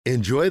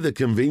Enjoy the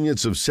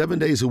convenience of 7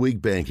 days a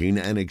week banking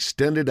and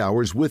extended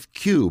hours with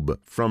Cube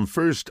from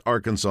First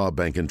Arkansas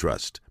Bank and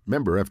Trust.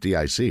 Member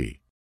FDIC.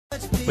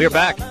 We are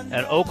back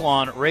at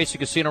Oaklawn Racing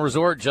Casino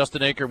Resort.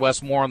 Justin Aker,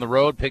 Wes Moore on the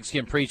road,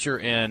 Pigskin Preacher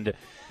and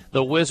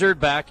the Wizard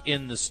back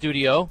in the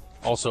studio,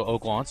 also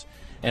Oaklawn's.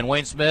 And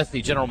Wayne Smith,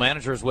 the general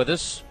manager, is with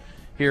us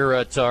here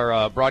at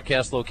our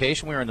broadcast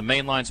location. We are in the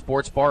Mainline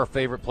Sports Bar, our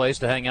favorite place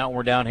to hang out when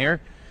we're down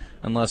here,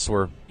 unless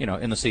we're,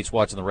 in the seats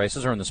watching the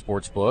races or in the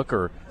sports book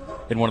or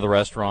in one of the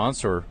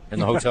restaurants or in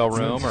the hotel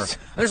room. Or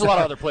there's a lot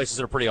of other places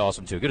that are pretty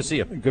awesome, too. Good to see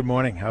you. Good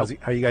morning. How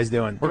are you guys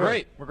doing? We're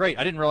great. We're great.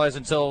 I didn't realize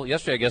until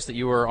yesterday, I guess, that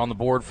you were on the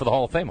board for the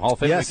Hall of Fame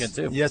weekend,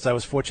 too. Yes, I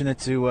was fortunate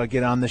to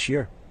get on this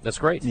year. That's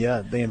great.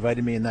 Yeah, they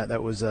invited me, and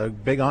that was a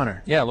big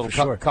honor. Yeah, a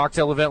little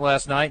cocktail event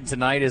last night, and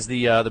tonight is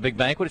the big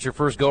banquet. It's your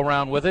first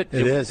go-around with it.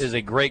 It is. It is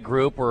a great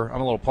group.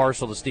 I'm a little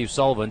partial to Steve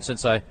Sullivan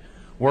since I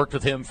worked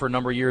with him for a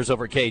number of years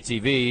over at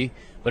KTV.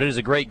 But it is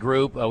a great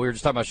group. We were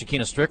just talking about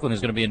Shakina Strickland,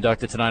 who's going to be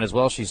inducted tonight as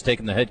well. She's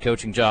taking the head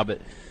coaching job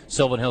at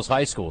Sylvan Hills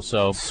High School.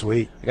 So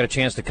sweet. I got a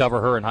chance to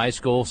cover her in high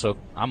school, so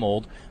I'm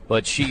old.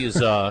 But she is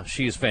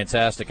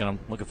fantastic, and I'm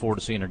looking forward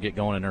to seeing her get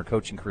going in her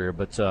coaching career.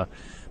 But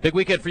big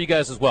weekend for you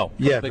guys as well.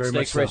 Yeah, big very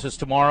stakes much races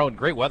tomorrow, and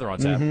great weather on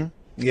tap.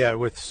 Mm-hmm. Yeah,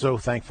 we're so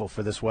thankful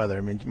for this weather.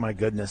 I mean, my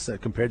goodness,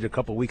 compared to a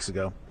couple weeks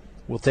ago,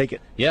 we'll take it.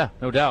 Yeah,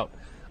 no doubt.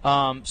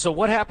 So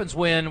what happens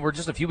when we're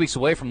just a few weeks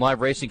away from live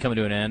racing coming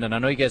to an end? And I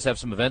know you guys have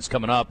some events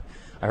coming up.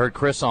 I heard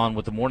Chris on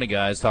with the morning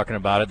guys talking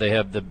about it. They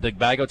have the Big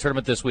Bago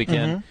tournament this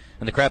weekend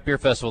and the Craft Beer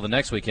Festival the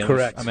next weekend.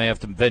 Correct. I may have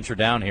to venture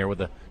down here with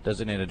the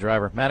designated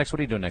driver. Maddox, what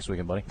are you doing next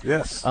weekend, buddy?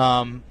 Yes.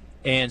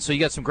 And so you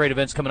got some great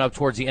events coming up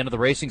towards the end of the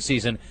racing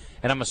season.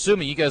 And I'm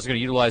assuming you guys are going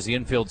to utilize the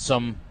infield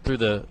some through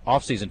the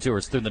off-season, too, or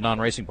it's through the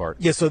non-racing part.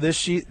 Yeah, so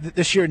this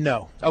year,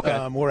 no.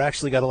 Okay. We're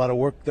actually got a lot of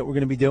work that we're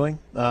going to be doing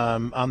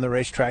on the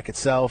racetrack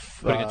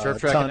itself. Putting a turf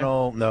track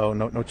tunnel,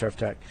 no turf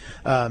track.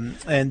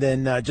 And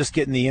then just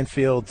getting the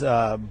infield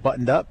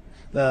buttoned up.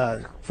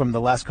 From the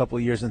last couple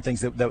of years and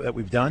things that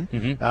we've done.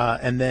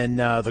 And then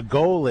the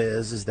goal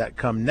is that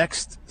come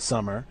next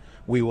summer,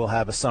 we will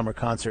have a summer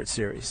concert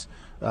series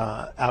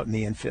out in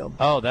the infield.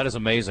 Oh, that is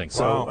amazing.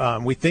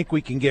 So we think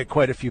we can get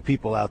quite a few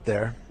people out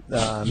there.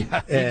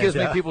 Get as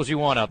many people as you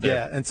want out there.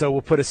 Yeah, and so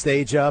we'll put a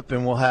stage up,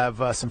 and we'll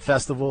have some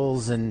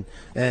festivals and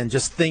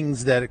just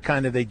things that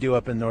kind of they do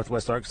up in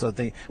Northwest Arkansas.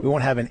 We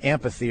won't have an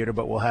amphitheater,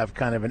 but we'll have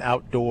kind of an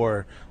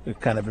outdoor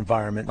kind of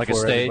environment. Like for a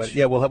stage? everybody.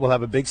 Yeah, we'll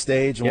have a big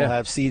stage, and we'll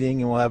have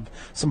seating, and we'll have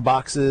some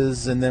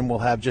boxes, and then we'll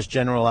have just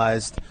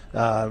generalized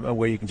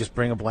where you can just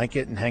bring a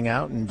blanket and hang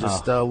out and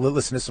just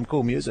listen to some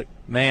cool music.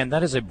 Man,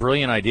 that is a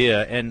brilliant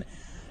idea. And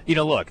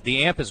look,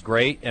 the amp is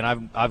great,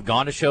 and I've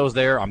gone to shows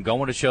there. I'm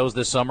going to shows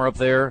this summer up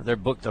there. They're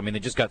booked. I mean,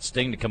 they just got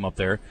Sting to come up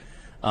there.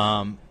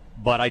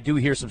 But I do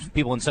hear some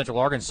people in Central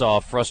Arkansas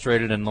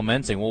frustrated and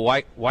lamenting.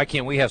 Well, why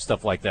can't we have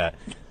stuff like that?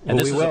 And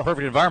this is a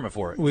perfect environment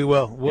for it. We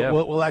will.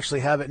 We'll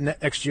actually have it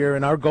next year,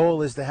 and our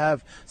goal is to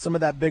have some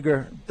of that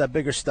bigger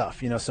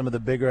stuff. Some of the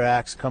bigger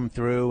acts come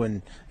through,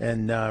 and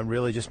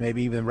really just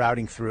maybe even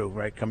routing through,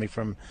 right? Coming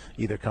from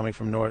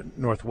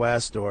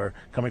Northwest or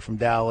coming from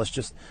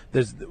Dallas.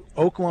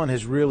 Oaklawn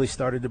has really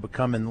started to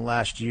become in the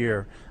last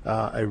year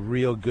a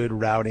real good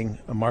routing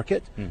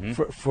market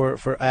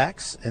for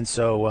acts, and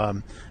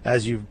so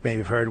as you've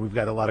maybe heard, we've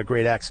got a lot of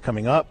great acts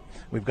coming up.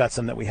 We've got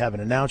some that we haven't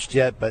announced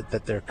yet, but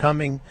that they're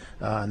coming,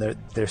 and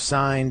they're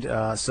signed.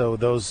 So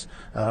those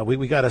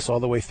we got us all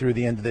the way through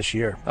the end of this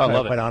year. I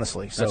love it. Quite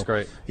honestly. So, that's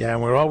great. Yeah,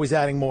 and we're always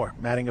adding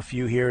a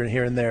few here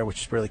and there,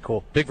 which is really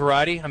cool. Big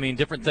variety. I mean,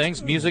 different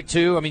things. Music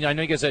too. I mean, I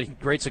know you guys had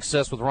great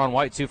success with Ron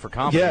White too for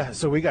comedy. Yeah.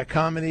 So we got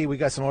comedy. We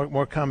got some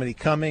more comedy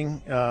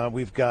coming.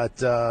 We've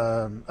got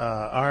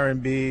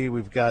R&B.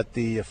 We've got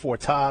the Four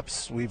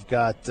Tops. We've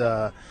got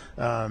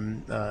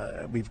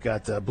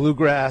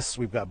bluegrass.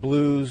 We've got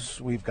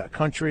blues. We've got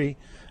country.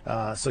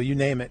 So you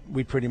name it,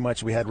 we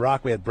had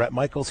rock. We had Bret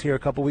Michaels here a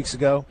couple weeks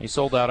ago. He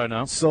sold out, I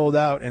know. Sold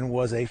out and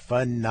was a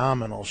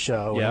phenomenal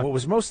show. Yeah. And what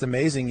was most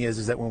amazing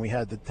is that when we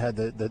had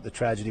the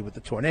tragedy with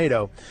the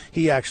tornado,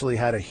 he actually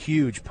had a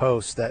huge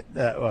post that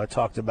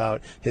talked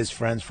about his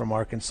friends from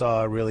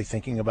Arkansas really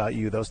thinking about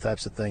you, those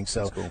types of things.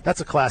 So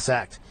that's a class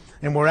act.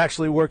 And we're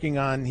actually working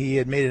on, he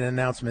had made an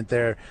announcement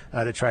there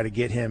to try to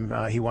get him,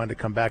 he wanted to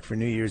come back for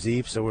New Year's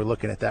Eve, so we're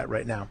looking at that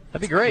right now.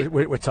 That'd be great.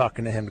 We're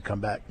talking to him to come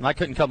back. I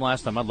couldn't come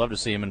last time. I'd love to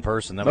see him in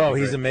person.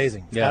 He's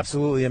amazing. Yeah.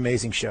 Absolutely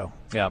amazing show.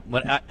 Yeah,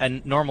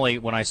 and normally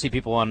when I see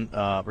people on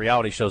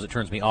reality shows, it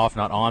turns me off,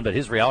 not on, but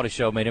his reality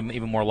show made him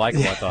even more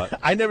likable, I thought.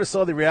 I never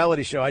saw the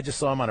reality show. I just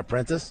saw him on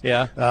Apprentice.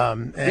 Yeah.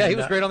 He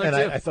was great on there,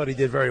 too. I thought he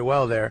did very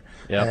well there.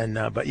 Yeah.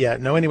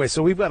 Anyway,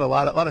 so we've got a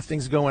lot of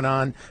things going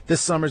on. This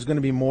summer is going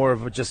to be more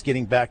of just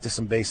getting back to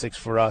some basics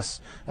for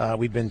us.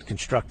 We've been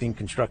constructing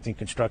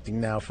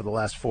now for the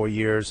last 4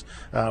 years.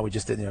 We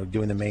just did,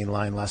 doing the main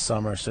line last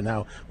summer. So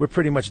now we're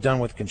pretty much done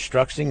with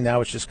constructing. Now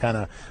it's just kind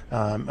of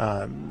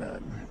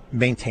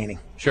maintaining.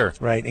 Sure.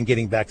 Right, and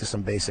getting back to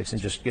some basics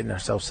and just getting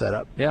ourselves set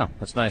up. Yeah,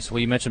 that's nice. Well,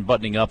 you mentioned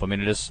buttoning up. I mean,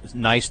 it is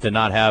nice to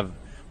not have,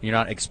 you're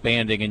not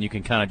expanding and you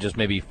can kind of just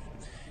maybe,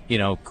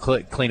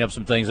 clean up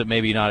some things that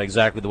maybe not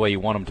exactly the way you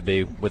want them to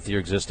be with your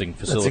existing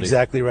facility. That's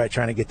exactly right,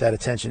 trying to get that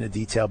attention to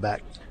detail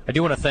back. I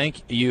do want to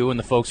thank you and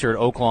the folks here at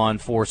Oaklawn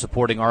for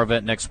supporting our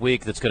event next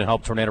week that's going to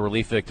help tornado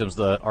relief victims.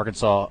 The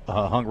Arkansas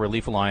Hunger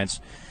Relief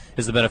Alliance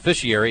is the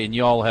beneficiary, and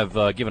you all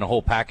have given a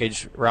whole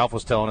package. Ralph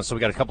was telling us, so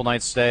we got a couple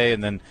nights stay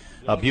and then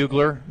a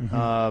Bugler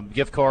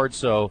gift card.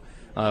 So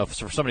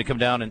for somebody to come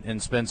down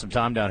and spend some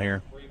time down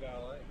here.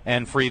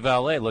 And free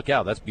valet. Look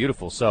out. That's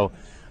beautiful. So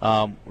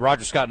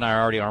Roger Scott and I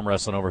are already arm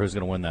wrestling over who's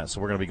going to win that.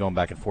 So we're going to be going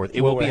back and forth.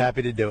 We're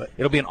happy to do it.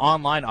 It'll be an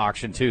online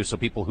auction, too, so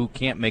people who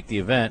can't make the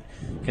event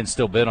can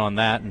still bid on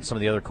that and some of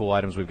the other cool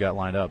items we've got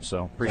lined up.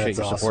 So appreciate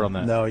your support on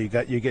that. No,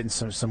 you're getting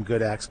some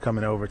good acts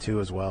coming over, too,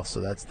 as well.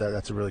 So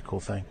that's a really cool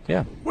thing.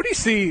 Yeah. What do you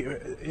see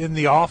in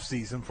the off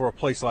season for a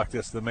place like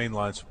this, the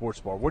Mainline Sports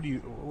Bar? What do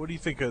you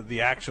think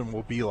the action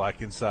will be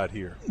like inside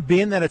here?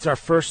 Being that it's our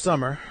first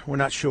summer, we're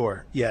not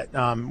sure yet.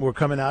 We're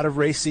coming out of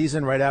race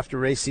season. Right after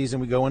race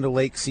season, we go into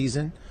lake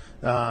season.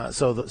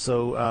 So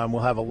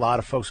we'll have a lot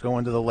of folks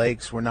going to the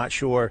lakes. We're not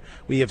sure.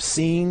 We have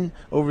seen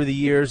over the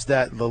years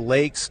that the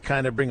lakes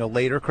kind of bring a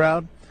later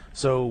crowd.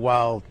 So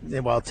while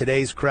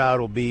today's crowd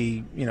will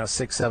be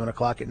 6, 7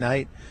 o'clock at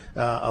night,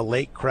 a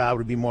lake crowd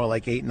would be more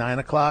like 8, 9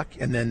 o'clock,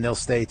 and then they'll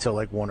stay till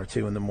like 1 or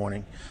 2 in the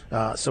morning.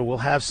 So we'll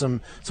have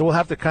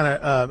to kind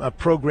of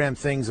program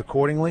things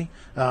accordingly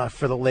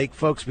for the lake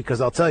folks,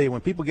 because I'll tell you,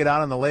 when people get out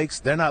on the lakes,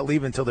 they're not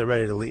leaving until they're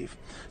ready to leave.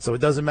 So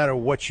it doesn't matter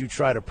what you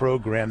try to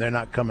program, they're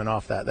not coming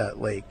off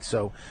that lake.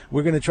 So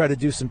we're going to try to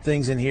do some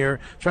things in here,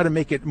 try to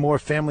make it more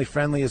family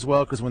friendly as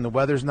well, because when the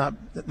weather's not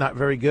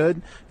very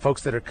good,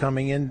 folks that are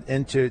coming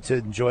in to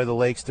enjoy the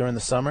lakes during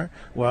the summer,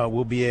 well,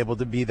 we'll be able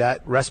to be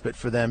that respite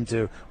for them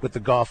with the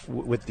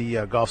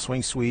golf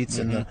swing suites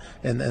and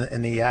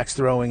the axe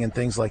throwing and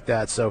things like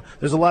that. So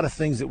there's a lot of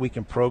things that we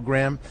can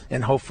program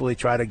and hopefully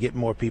try to get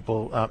more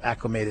people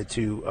acclimated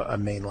to a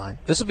main line.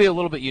 This will be a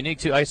little bit unique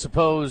too. I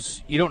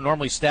suppose you don't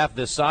normally staff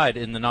this side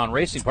in the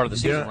non-racing part of the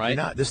season, right?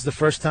 Not. This is the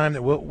first time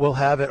that we'll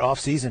have it off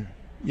season.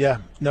 Yeah,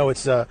 no,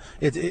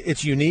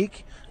 it's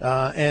unique.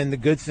 And the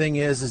good thing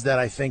is that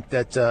I think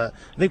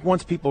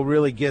once people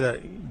really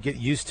get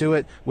used to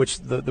it, which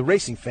the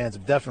racing fans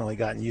have definitely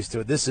gotten used to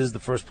it. This is the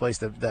first place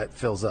that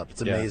fills up.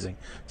 It's amazing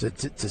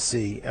to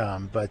see.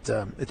 But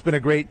it's been a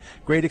great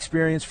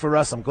experience for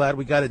us. I'm glad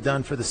we got it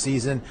done for the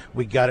season.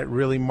 We got it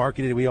really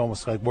marketed. We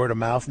almost like word of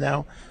mouth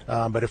now.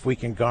 But if we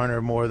can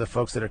garner more of the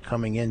folks that are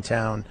coming in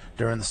town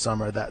during the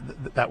summer,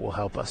 that will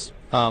help us.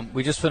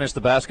 We just finished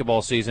the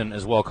basketball season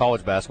as well,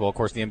 college basketball. Of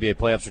course, the NBA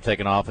playoffs are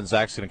taking off, and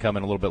Zach's going to come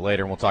in a little bit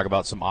later, and we'll talk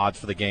about some odds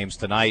for the games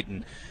tonight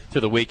and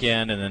through the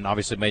weekend, and then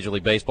obviously Major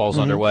League Baseball is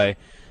underway.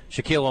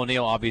 Shaquille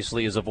O'Neal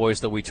obviously is a voice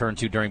that we turn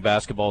to during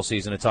basketball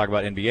season to talk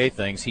about NBA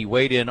things. He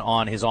weighed in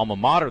on his alma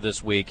mater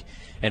this week,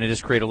 and it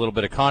has created a little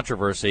bit of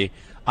controversy.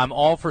 I'm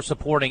all for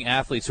supporting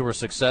athletes who are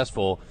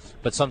successful,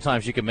 but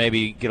sometimes you can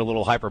maybe get a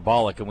little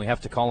hyperbolic, and we have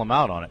to call them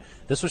out on it.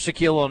 This was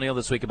Shaquille O'Neal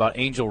this week about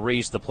Angel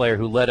Reese, the player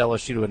who led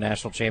LSU to a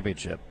national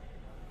championship.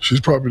 She's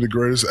probably the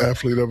greatest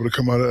athlete ever to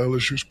come out of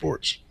LSU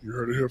sports. You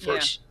heard it here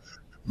first.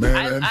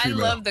 Man and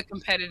female. I love the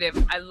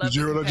competitive. I love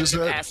the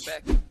competitive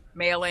aspect.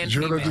 Male and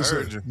female.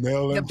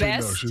 Male and the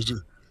best,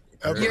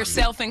 female.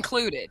 yourself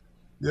included.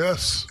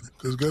 Yes,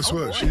 because guess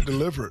what? Boy. She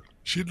delivered.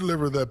 She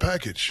delivered that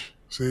package.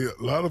 See,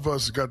 a lot of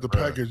us got the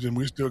package, and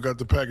we still got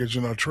the package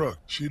in our truck.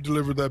 She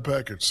delivered that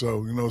package.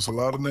 So, it's a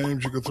lot of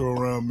names you could throw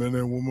around, men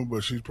and women,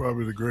 but she's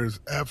probably the greatest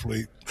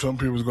athlete. Some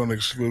people's going to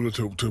exclude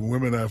it to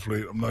women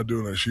athlete. I'm not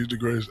doing that. She's the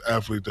greatest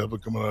athlete to ever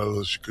come out of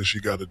this because she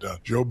got it done.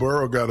 Joe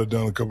Burrow got it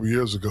done a couple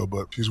years ago,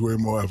 but she's way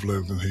more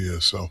athletic than he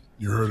is. So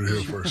you heard it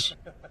here first.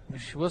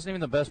 She wasn't even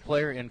the best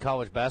player in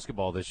college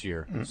basketball this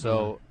year.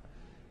 So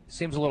it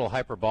seems a little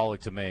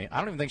hyperbolic to me. I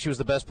don't even think she was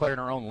the best player in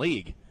her own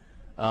league.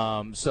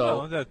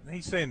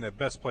 He's saying the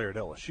best player at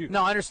LSU.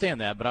 No, I understand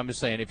that, but I'm just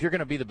saying if you're going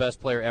to be the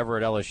best player ever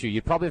at LSU,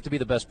 you'd probably have to be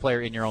the best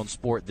player in your own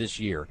sport this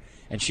year,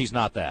 and she's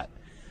not that.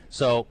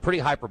 So pretty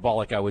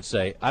hyperbolic, I would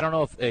say. I don't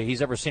know if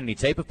he's ever seen any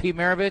tape of Pete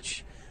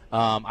Maravich.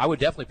 I would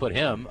definitely put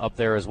him up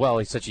there as well.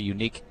 He's such a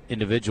unique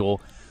individual.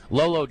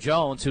 Lolo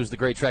Jones, who's the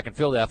great track and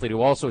field athlete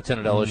who also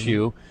attended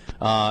LSU,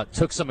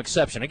 took some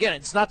exception. Again,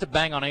 it's not to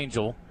bang on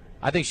Angel.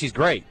 I think she's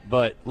great,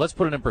 but let's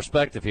put it in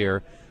perspective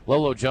here.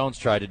 Lolo Jones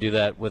tried to do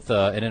that with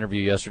an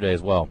interview yesterday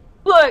as well.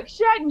 Look,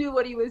 Shaq knew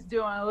what he was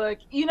doing. Look,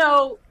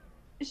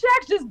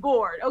 Shaq's just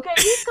bored, okay?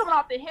 He's coming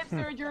off the hip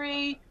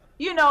surgery.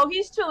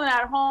 He's chilling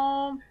at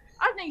home.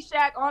 I think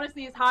Shaq,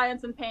 honestly, is high on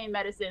some pain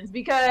medicines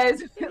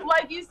because,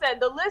 like you said,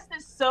 the list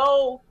is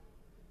so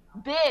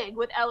big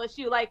with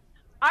LSU. Like,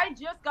 I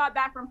just got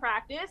back from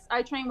practice.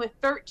 I trained with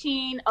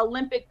 13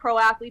 Olympic pro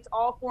athletes,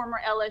 all former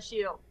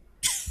LSU.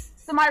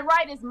 To my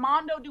right is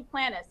Mondo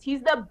Duplantis.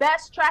 He's the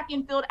best track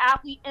and field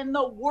athlete in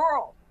the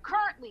world,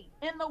 currently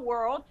in the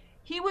world.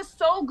 He was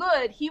so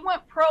good, he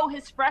went pro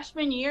his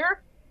freshman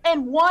year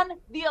and won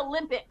the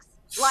Olympics.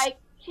 Like,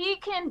 he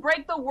can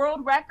break the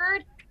world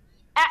record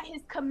at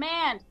his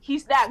command.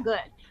 He's that good.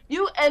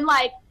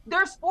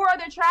 There's 4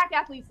 other track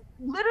athletes,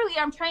 literally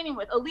I'm training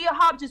with. Aaliyah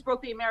Hobbs just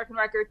broke the American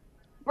record,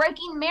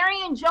 breaking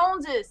Marion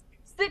Jones's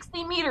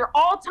 60-meter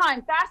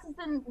all-time, fastest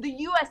in the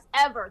U.S.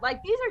 ever.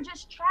 Like, these are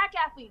just track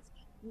athletes.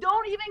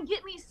 Don't even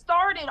get me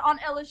started on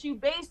LSU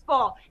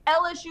baseball,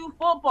 LSU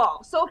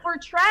football. So for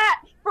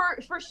Shaq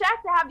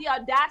to have the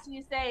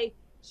audacity to say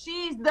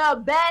she's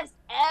the best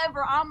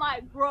ever, I'm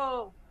like,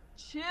 bro,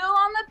 chill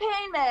on the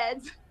pain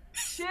meds,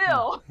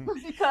 chill,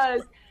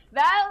 because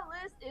that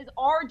list is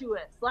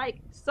arduous, like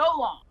so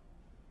long.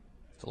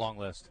 It's a long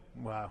list.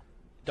 Wow.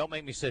 Don't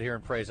make me sit here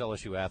and praise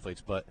LSU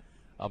athletes, but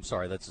I'm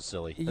sorry, that's a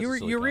silly.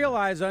 You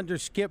realize under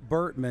Skip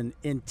Bertman,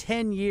 in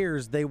 10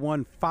 years, they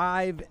won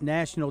 5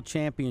 national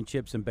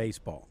championships in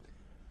baseball.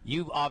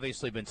 You've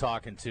obviously been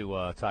talking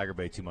to Tiger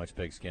Bay too much,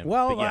 Pigskin.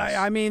 Well, yes,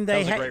 I mean, that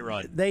was a great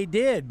run. They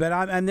did, but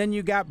and then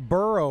you got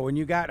Burrow and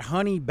you got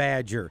Honey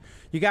Badger,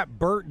 you got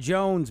Burt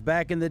Jones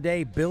back in the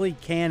day, Billy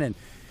Cannon.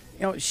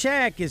 You know,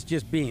 Shaq is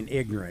just being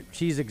ignorant.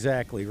 She's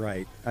exactly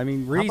right. I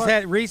mean,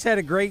 Reese had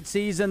a great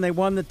season. They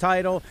won the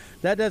title.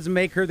 That doesn't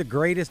make her the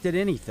greatest at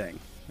anything.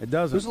 It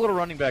doesn't. Who's a little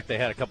running back they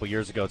had a couple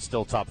years ago? It's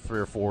still top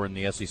 3 or 4 in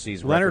the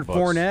SEC's Leonard record books.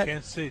 Fournette.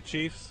 Kansas City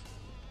Chiefs.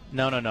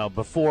 No.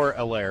 Before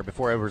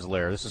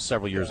Evers-Alaire. This is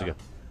several years ago.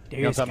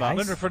 You know what I'm talking about?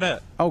 Leonard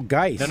Fournette. Oh,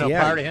 Geis. No, yeah.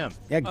 prior to him.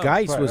 Yeah,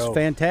 Geis was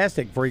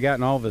fantastic before he got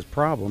in all of his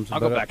problems. I'll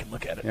go back and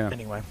look at it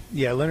anyway.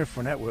 Yeah, Leonard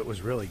Fournette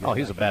was really good. Oh,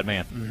 he was a bad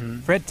man. Mm-hmm.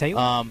 Fred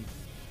Taylor?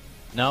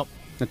 No.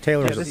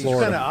 Taylor was this is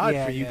Florida. kind of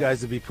odd for you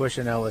guys to be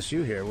pushing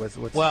LSU here.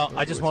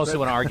 I just mostly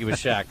want to argue with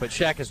Shaq, but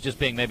Shaq is just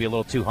being maybe a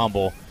little too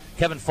humble.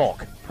 Kevin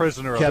Falk.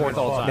 Prisoner of Fourth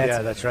all time.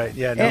 Yeah, that's right.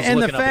 Yeah,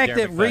 and the fact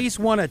that Reese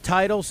won a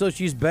title, so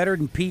she's better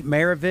than Pete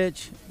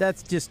Maravich,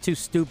 that's just too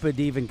stupid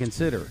to even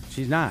consider.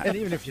 She's not. And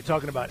even if you're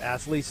talking about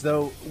athletes,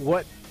 though,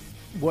 what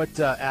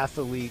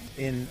athlete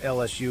in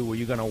LSU were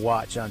you going to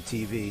watch on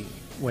TV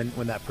when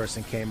that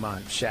person came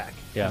on? Shaq.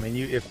 Yeah. I mean,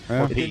 it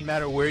didn't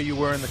matter where you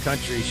were in the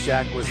country,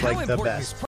 Shaq was like the best.